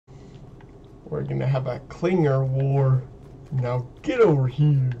We're gonna have a clinger war. Now get over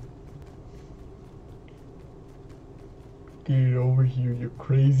here. Get over here, you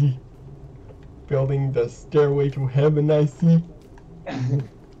crazy. Building the stairway to heaven, I see.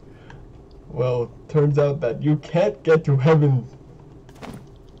 Well, turns out that you can't get to heaven.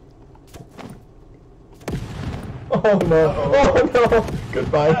 Oh no, oh no,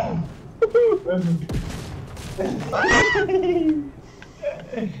 goodbye.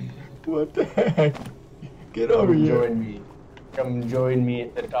 What the heck? Get over here. Join me. Come join me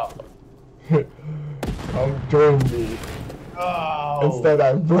at the top. Come join me. Oh. Instead,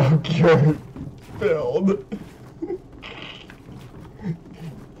 I broke your build.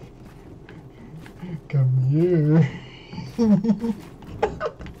 Come here.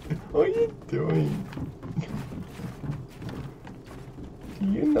 What are you doing? Do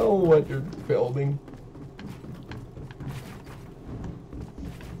you know what you're building?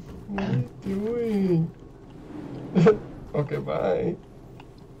 What are you doing? Okay, bye.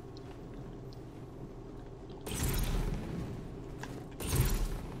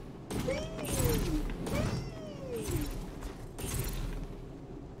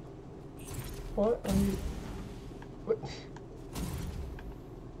 What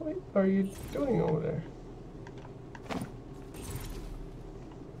are you doing over there?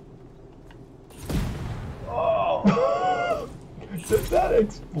 Oh. Did that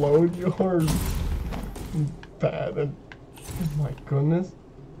explode your pad? And, oh my goodness.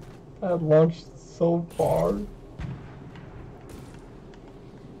 That launched so far.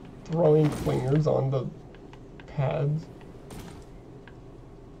 Throwing clingers on the pads.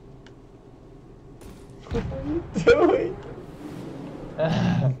 What are you doing?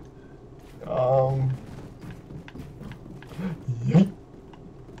 Yeet.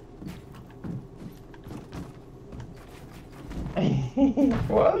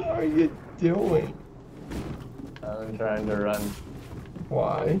 What are you doing? I'm trying to run.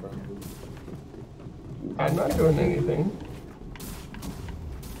 Why? I'm not doing anything.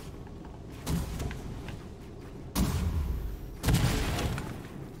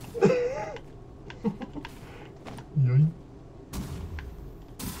 Yoink.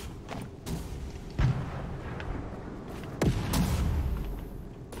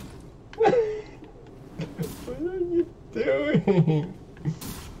 What are you doing?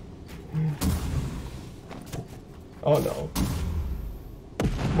 Oh no.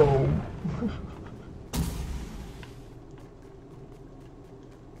 Boom.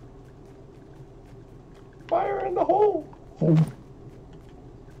 Fire in the hole. Boom.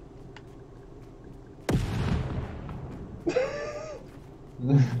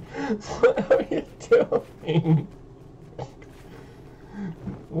 What are you doing?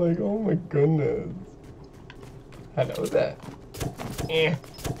 Like, oh my goodness. Hello there. Eh.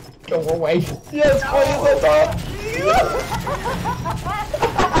 Go away. Yes, please, that's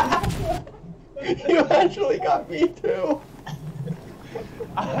You actually got me too.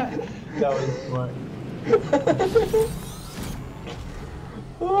 That was smart.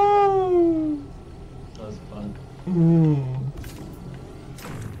 Oh. That was fun.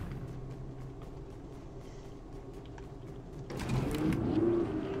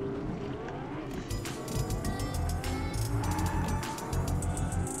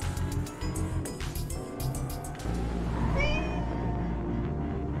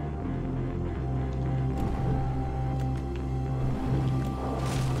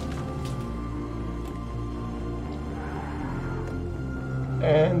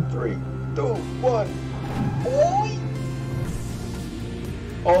 And 3, 2, 1.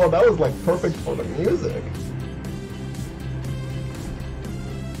 Oh, that was like perfect for the music.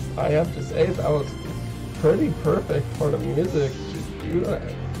 I have to say that was pretty perfect for the music to do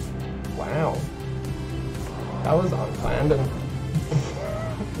that. Wow. That was unplanned and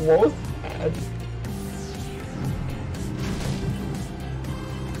what was that?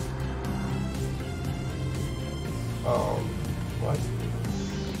 What?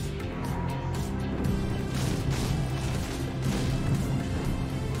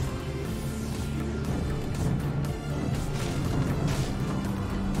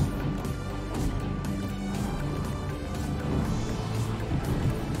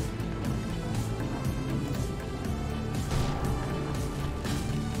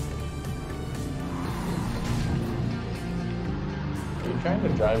 Are you trying to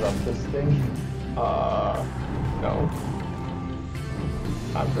drive up this thing? No.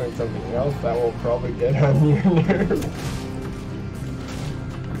 I'm doing something else that will probably get on your nerves.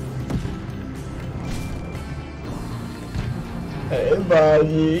 Hey,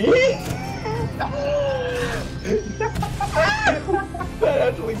 buddy! That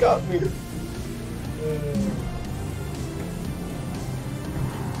actually got me.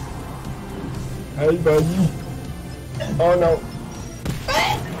 Hey, buddy. Oh no.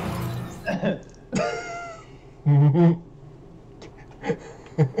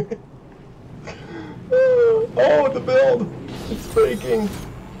 Oh, the build! It's breaking.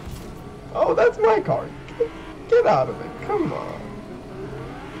 Oh, that's my car. Get out of it. Come on.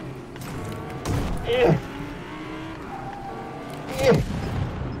 Yeah. Yeah.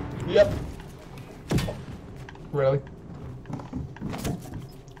 Yep. Really?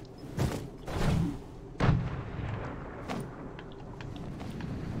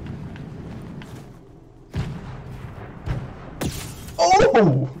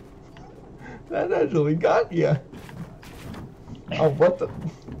 Oh! That actually got you. Oh, what the?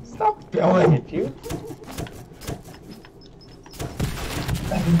 Stop yelling. Hit you?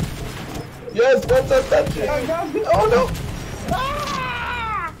 Yes, once I touch it. Oh no!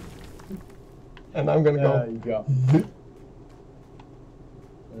 Ah! And I'm gonna go. You go. And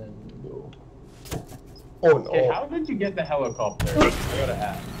then you go. Oh no. Okay, how did you get the helicopter? I gotta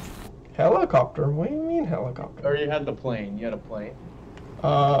ask. Helicopter? What do you mean helicopter? Or you had the plane. You had a plane.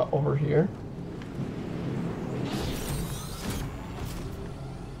 Over here.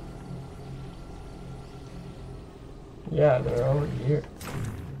 Yeah, they're over here.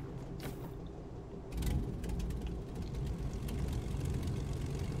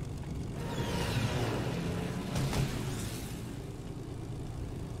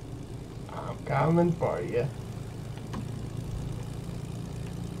 I'm coming for you.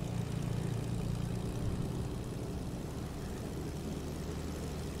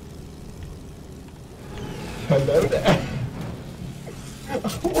 Hello there.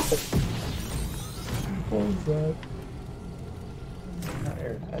 What was that?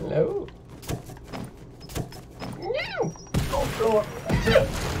 Hello? No! Don't throw up.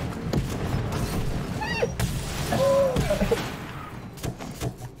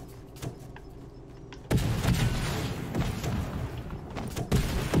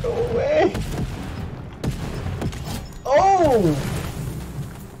 Go away. Oh!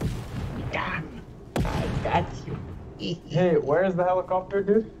 Yeah, I got you. Hey, where's the helicopter,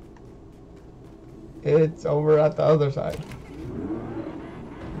 dude? It's over at the other side.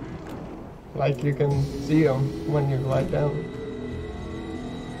 Like you can see them when you lie down.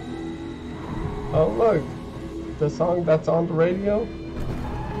 Oh look, the song that's on the radio,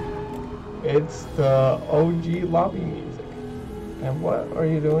 it's the OG lobby music. And what are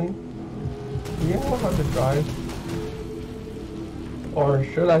you doing? Do you know how to drive? Or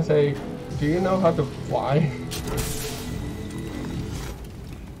should I say, do you know how to fly?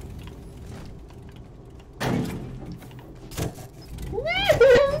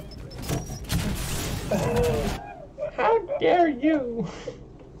 How dare you?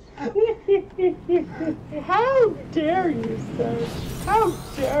 How dare you, sir? How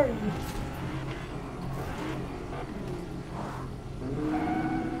dare you?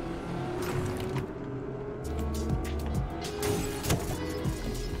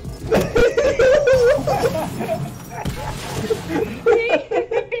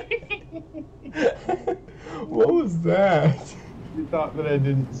 What was that? You thought that I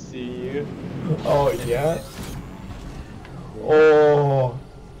didn't see you. Oh, yeah? Oh.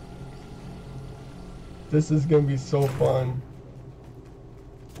 This is gonna be so fun.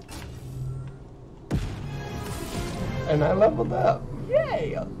 And I leveled up.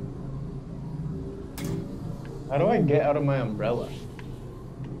 Yay! How do I get out of my umbrella?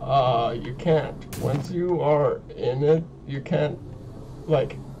 You can't. Once you are in it, you can't,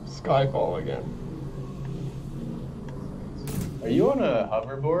 like, skyfall again. Are you on a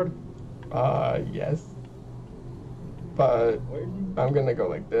hoverboard? Yes. But Where do you... I'm gonna go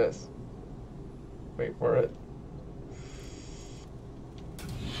like this. Wait for it.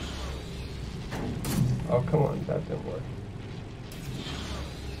 Oh, come on, that didn't work.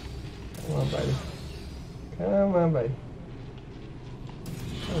 Come on, buddy. Come on, buddy.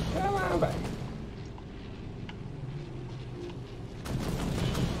 Oh, come on, buddy.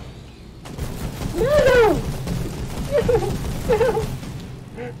 No!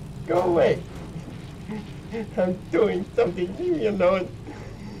 Go away. I'm doing something, you know it.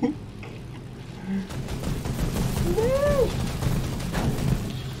 No!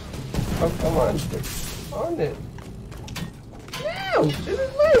 Oh, come on, stick on it. No! This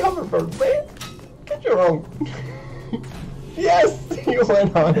is my hoverboard, man! Get your own. Yes! You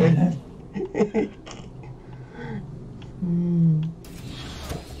went on it.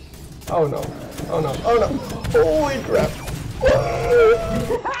 Oh no. Oh no. Oh no. Holy crap.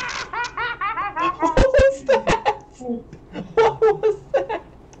 What was that? What was that?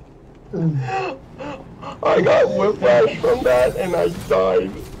 I got whiplash from that and I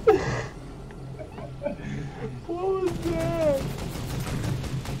died. What was that?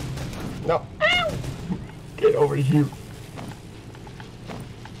 No. Ow! Get over here.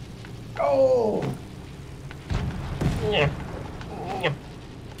 Oh! Yeah. Yeah.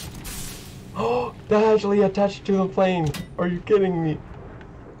 Oh, that actually attached to the plane. Are you kidding me?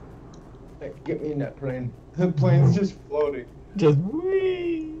 Hey, get me in that plane. The plane's just floating. Just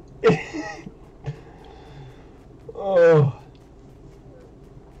wee. Oh.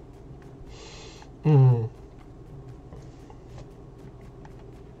 Hmm.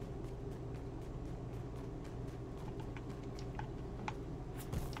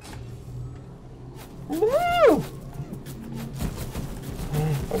 No!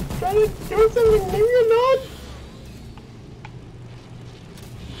 I'm trying to do something new, you're not?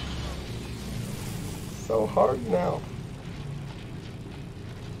 So hard now.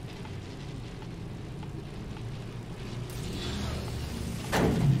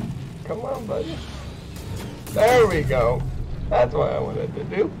 Come on, buddy. There we go. That's what I wanted to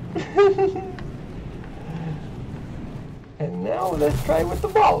do. And now let's try with the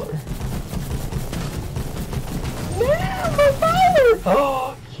baller. No, my baller!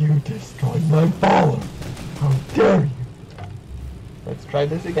 Oh, you destroyed my baller. How dare you? Let's try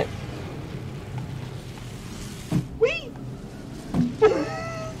this again. Whee!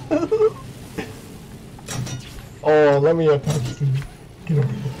 Oh, let me attach to you. Get over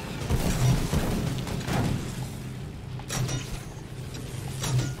here.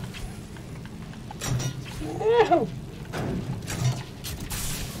 No!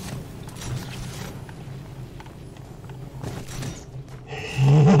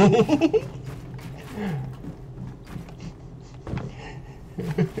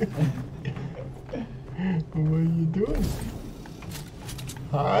 What are you doing?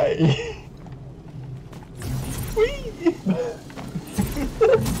 Hi. Whee!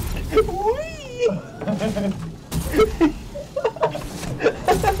 Whee!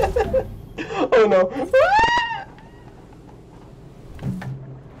 Oh no!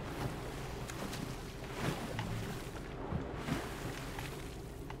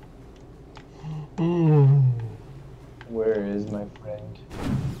 Where is my friend?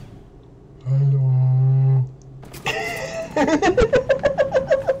 Hello.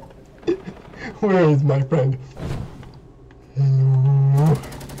 Where is my friend? Hello.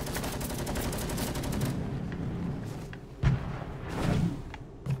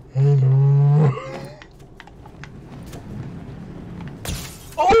 Hello.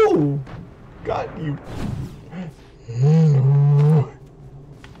 Oh! Got you. Hello.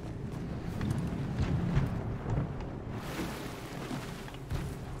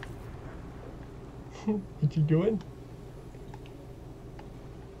 What you doing?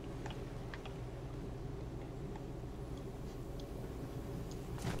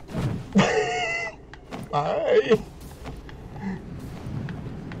 Hi.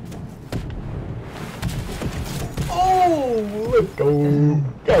 Oh, let's go.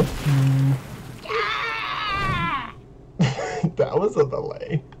 Got you. That was a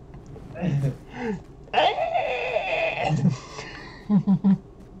delay.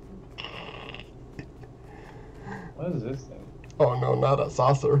 What is this thing? Oh no, not a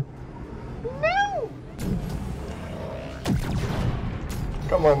saucer. No!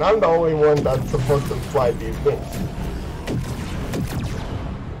 Come on, I'm the only one that's supposed to fly these things.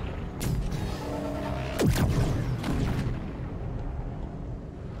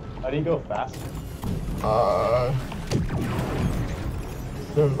 How do you go faster?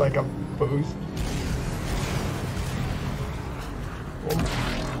 There's like a boost.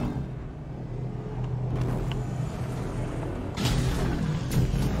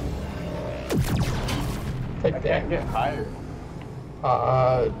 Take I that. can't get higher.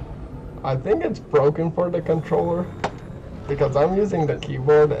 I think it's broken for the controller because I'm using the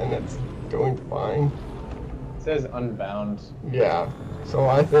keyboard and it's doing fine. It says unbound. Yeah, so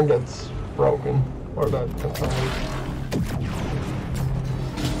I think it's broken for the controller.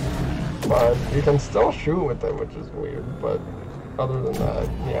 But you can still shoot with it, which is weird, but other than that,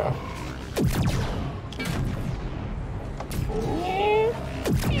 yeah.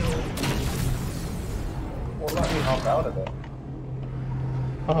 Well, let me hop out of it.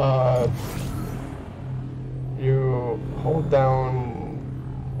 You hold down,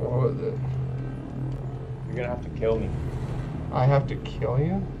 what was it? You're gonna have to kill me. I have to kill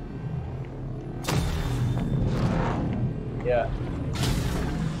you? Yeah.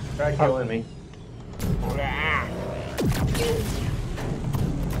 Try killing me. I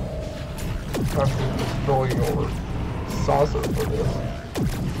have to destroy your saucer for this.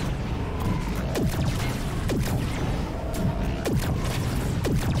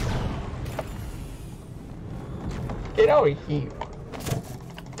 over here.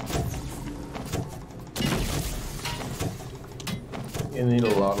 You need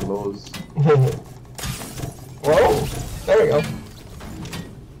a lot of those. Whoa! There we go.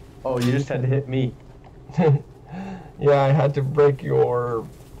 Oh, you just had to hit me. Yeah, I had to break your,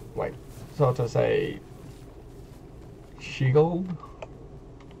 like, so to say, shield.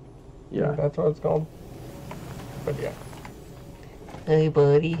 Yeah. That's what it's called. But yeah. Hey,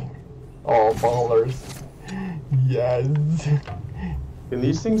 buddy. Oh, ballers. Yes. Can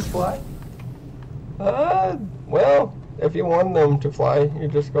these things fly? Well, if you want them to fly, you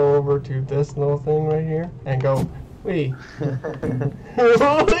just go over to this little thing right here and go, wee.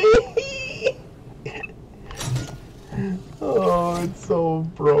 Oh, it's so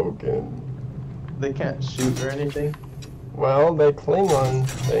broken. They can't shoot or anything? Well, they cling on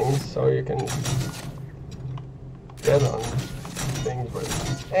things so you can get on things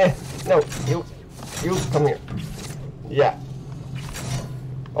with. No, you come here. Yeah.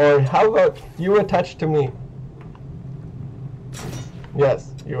 Or how about you attach to me?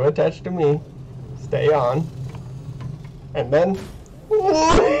 Yes, you attach to me. Stay on. And then...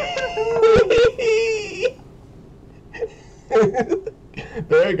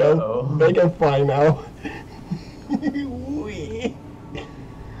 There you go. Uh-oh. They can fly now. Wee.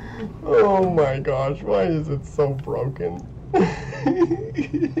 Oh my gosh, why is it so broken?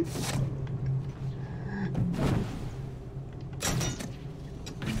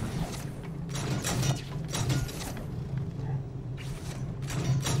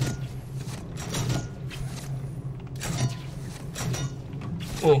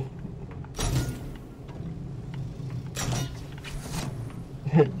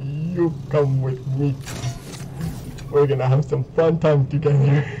 You come with me. We're gonna have some fun time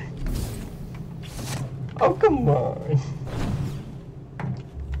together. Oh, come on.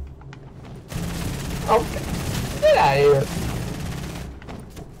 Okay, get out of here.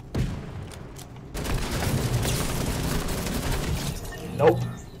 Nope.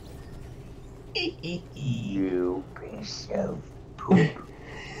 You piece of poop.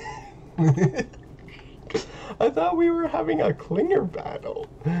 I thought we were having a clinger battle.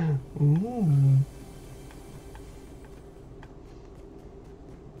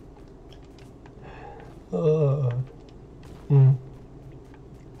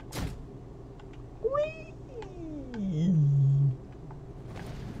 Whee!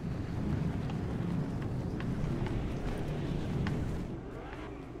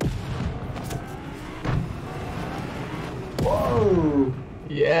 Whoa!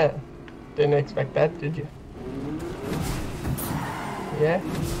 Yeah. Didn't expect that, did you? Yeah?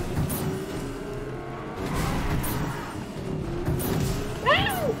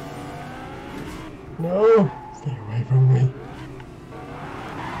 No! Stay away from me.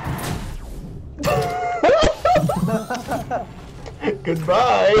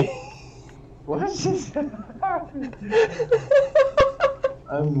 Goodbye! What just happened?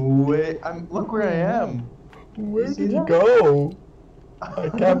 Look where I am. Where You see did you that? go? I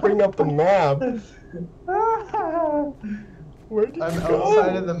can't bring up the map. Where did I'm you go?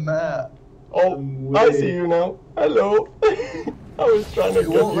 outside of the map. Oh, I see you now. Hello. I was trying to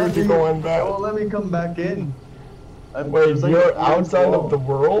get you to go on It back. won't let me come back in. Wait, there's like you're a outside wall. of the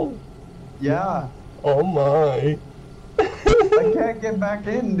world? Yeah. Oh my. I can't get back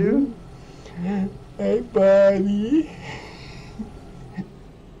in, dude. Hey, buddy.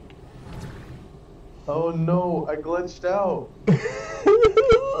 Oh no, I glitched out.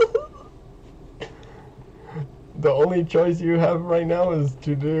 The only choice you have right now is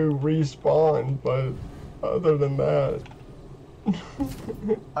to do respawn, but other than that...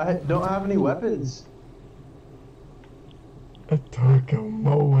 I don't have any weapons. I took him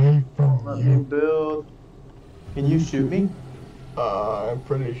away from Let me you. build. Can you shoot me? I'm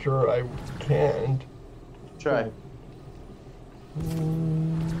pretty sure I can't. Try.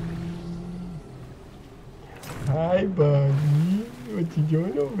 Hi, buddy. What you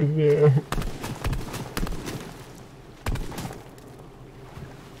doing over there?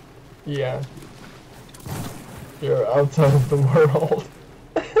 Yeah. You're outside of the world.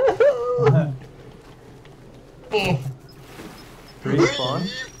 Respawn?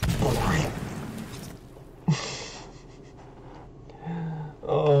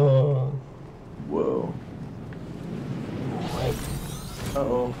 Oh. Whoa.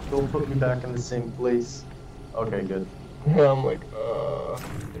 Uh-oh, don't put me back in the same place. Okay, good. Yeah, I'm like,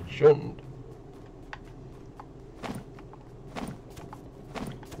 it shouldn't.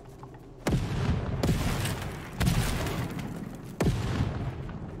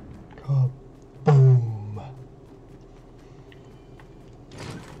 Kaboom.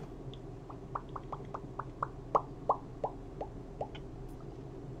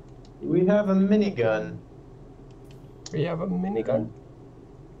 have a minigun. We have a minigun?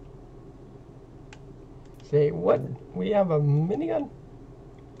 Say what? We have a minigun?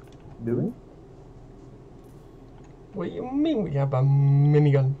 Do we? What do you mean we have a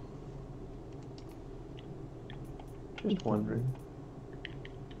minigun? Just wondering.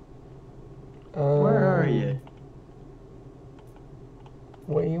 Where are you?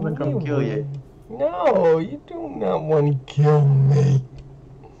 What do you I'm gonna come mean? kill you. No, you do not want to kill me.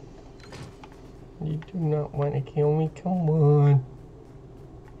 You do not want to kill me. Come on.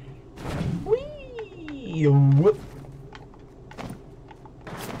 Whee! Whoop.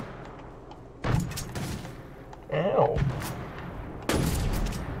 Ow.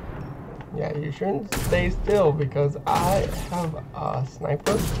 Yeah, you shouldn't stay still because I have a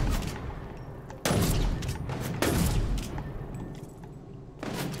sniper.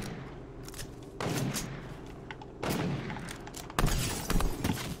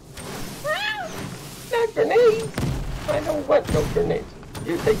 Not grenades! I don't want no grenades.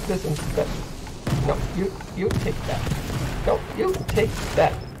 You take this instead. No, you take that. No, you take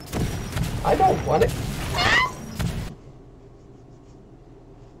that. I don't want it.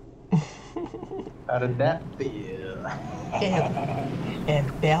 How did that feel? It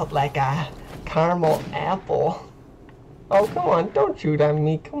felt like a caramel apple. Oh, come on, don't shoot at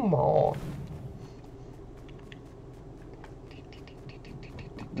me, come on.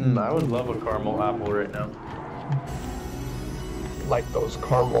 I would love a caramel apple right now. Like those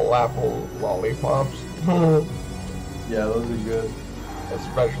caramel apple lollipops. Yeah, those are good.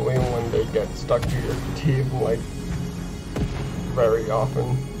 Especially when they get stuck to your teeth, like, very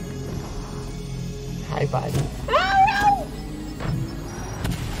often. Hi, buddy. Ow,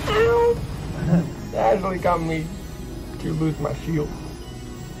 no! Ow! That actually got me to lose my shield.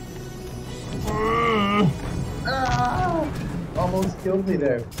 Ah! Almost killed me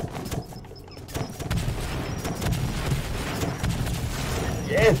there.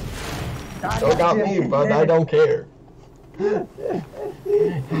 Yes! Still got me, but I don't care.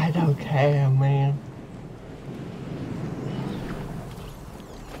 I don't care, man.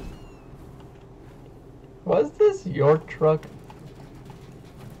 Was this your truck?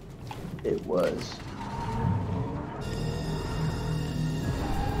 It was.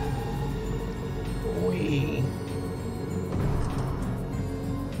 Wee.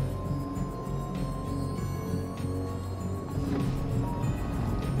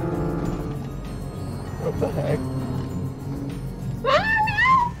 What the heck?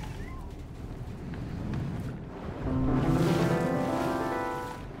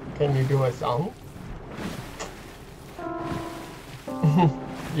 Can you do a song?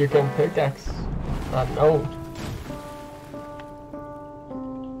 You can pickaxe. No.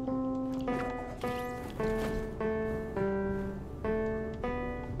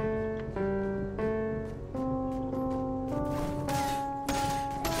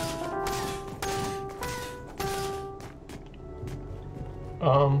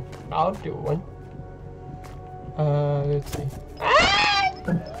 I'll do one. Let's see.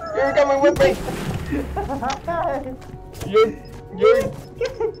 You're coming with me! You're...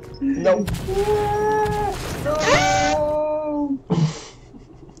 No. No!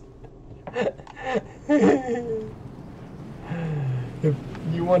 If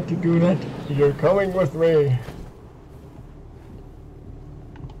you want to do that, you're coming with me.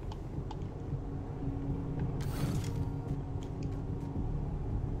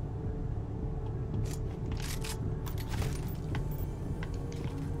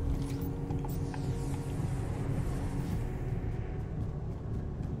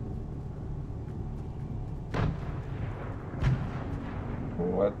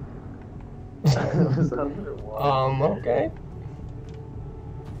 What? Okay.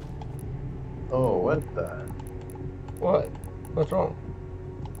 Oh, what the? What? What's wrong?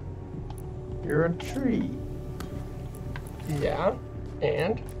 You're a tree. Yeah,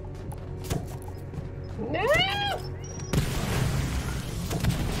 and? No!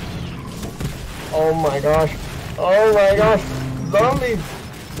 Oh my gosh. Oh my gosh. Zombies!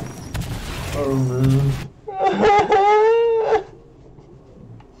 Oh, man.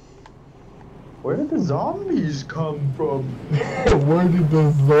 Where did the zombies come from? Where did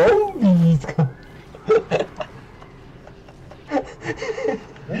the zombies come?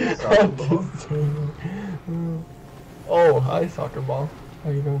 Oh, hi, soccer ball.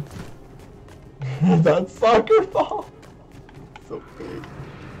 How you doing? That's soccer ball. So big.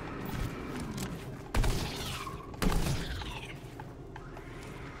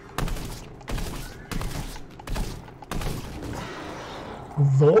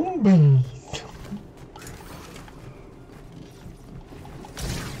 Zombies.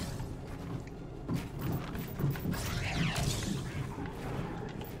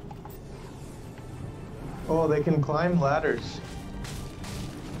 Oh, they can climb ladders.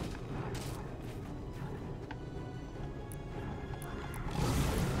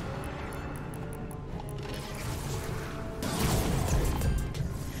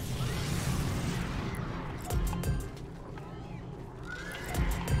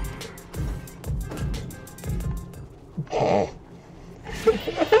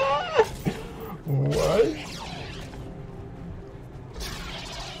 What?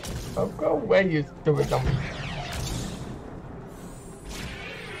 Oh, go away, you stupid zombie.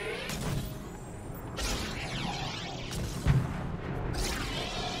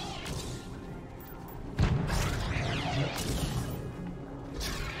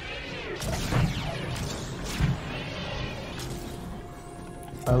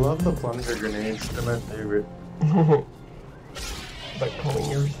 I love the plunger grenades. They're my favorite. The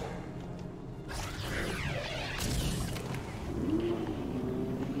clingers.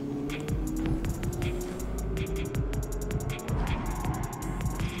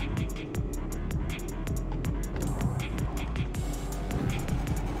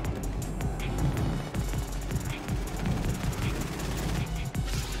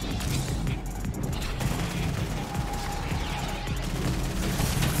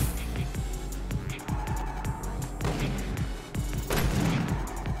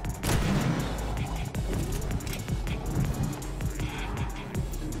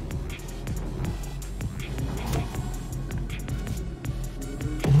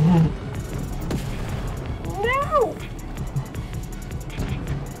 No!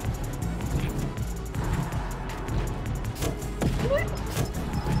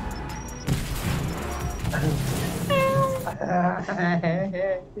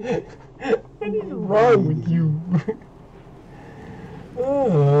 What is wrong with you?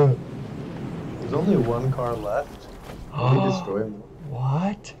 There's only one car left. We destroy them.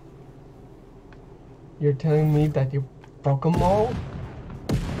 What? You're telling me that you broke them all?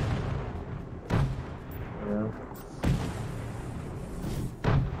 Yeah.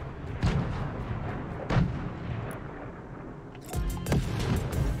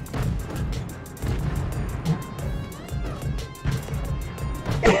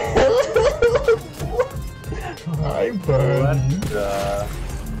 Hi, buddy.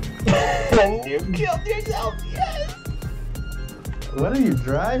 What? And you killed yourself, yes! What are you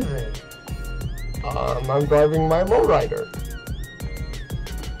driving? I'm driving my lowrider.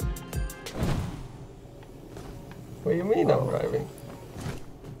 What do you mean I'm driving?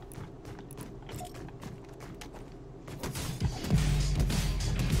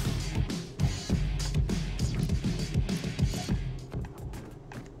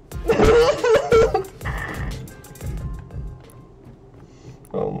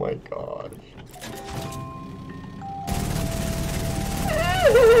 Oh my gosh.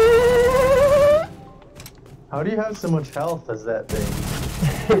 How do you have so much health as that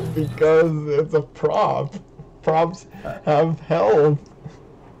thing? Because it's a prop. Props have health.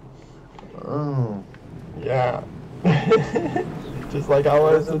 Oh. Yeah. Just like I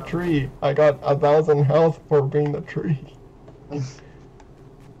was a tree. I got 1,000 health for being the tree.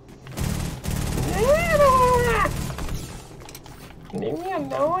 Leave me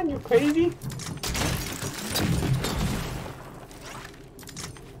alone, you crazy?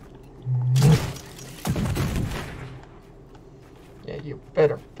 Yeah, you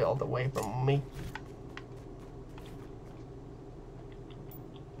better build away from me.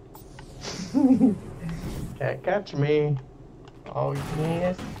 Can't catch me. Oh,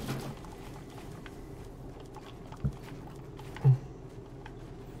 yes.